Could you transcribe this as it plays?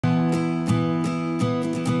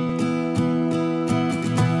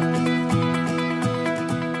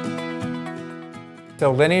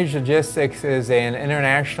So Lineage Logistics is an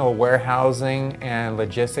international warehousing and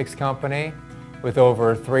logistics company with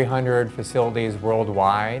over 300 facilities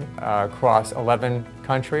worldwide across 11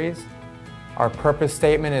 countries. Our purpose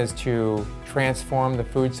statement is to transform the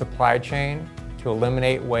food supply chain, to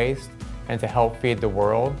eliminate waste, and to help feed the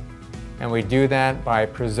world. And we do that by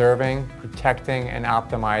preserving, protecting, and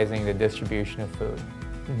optimizing the distribution of food.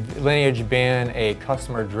 Lineage being a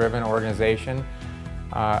customer-driven organization,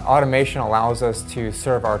 automation allows us to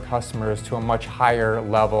serve our customers to a much higher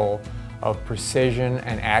level of precision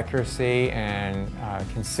and accuracy and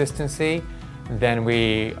consistency than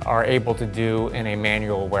we are able to do in a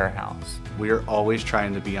manual warehouse. We are always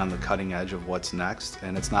trying to be on the cutting edge of what's next,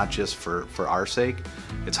 and it's not just for our sake.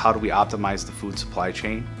 It's how do we optimize the food supply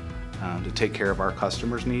chain to take care of our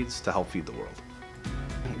customers' needs to help feed the world.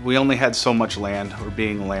 We only had so much land, or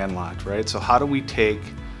being landlocked, right? So how do we take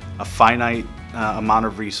a finite amount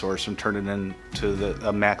of resource and turn it into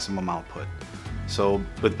a maximum output? So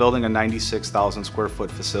with building a 96,000 square foot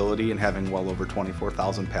facility and having well over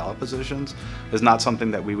 24,000 pallet positions is not something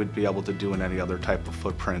that we would be able to do in any other type of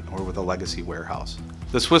footprint or with a legacy warehouse.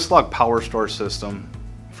 The Swisslog PowerStore system,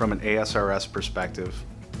 from an ASRS perspective,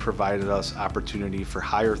 provided us opportunity for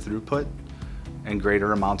higher throughput and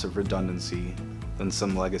greater amounts of redundancy than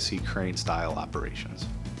some legacy crane style operations.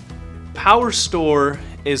 PowerStore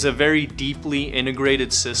is a very deeply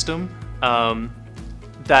integrated system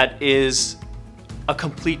that is a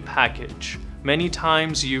complete package. Many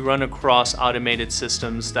times you run across automated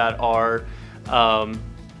systems that are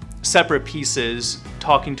separate pieces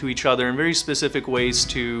talking to each other in very specific ways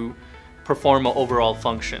to perform an overall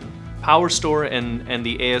function. PowerStore and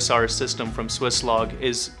the ASR system from Swisslog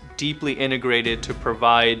is deeply integrated to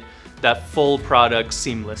provide that full product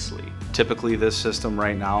seamlessly. Typically this system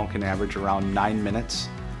right now can average around 9 minutes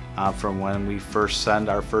from when we first send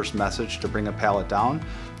our first message to bring a pallet down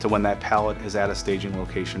to when that pallet is at a staging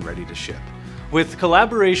location ready to ship. With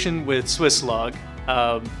collaboration with Swisslog,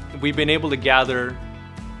 we've been able to gather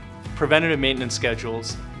preventative maintenance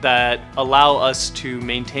schedules that allow us to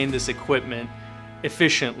maintain this equipment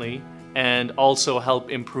efficiently and also help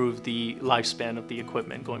improve the lifespan of the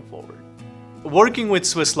equipment going forward. Working with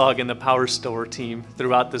Swisslog and the PowerStore team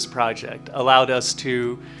throughout this project allowed us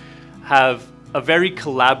to have a very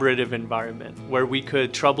collaborative environment where we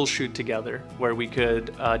could troubleshoot together, where we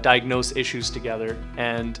could diagnose issues together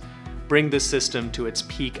and bring the system to its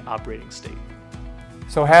peak operating state.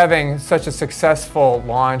 So having such a successful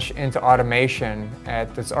launch into automation at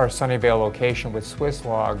our Sunnyvale location with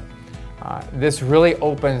Swisslog, this really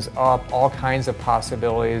opens up all kinds of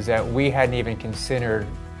possibilities that we hadn't even considered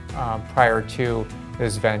prior to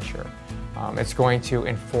this venture. It's going to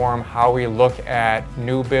inform how we look at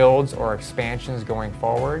new builds or expansions going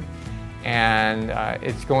forward, and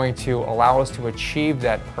it's going to allow us to achieve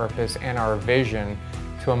that purpose and our vision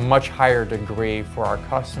to a much higher degree for our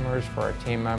customers, for our team members.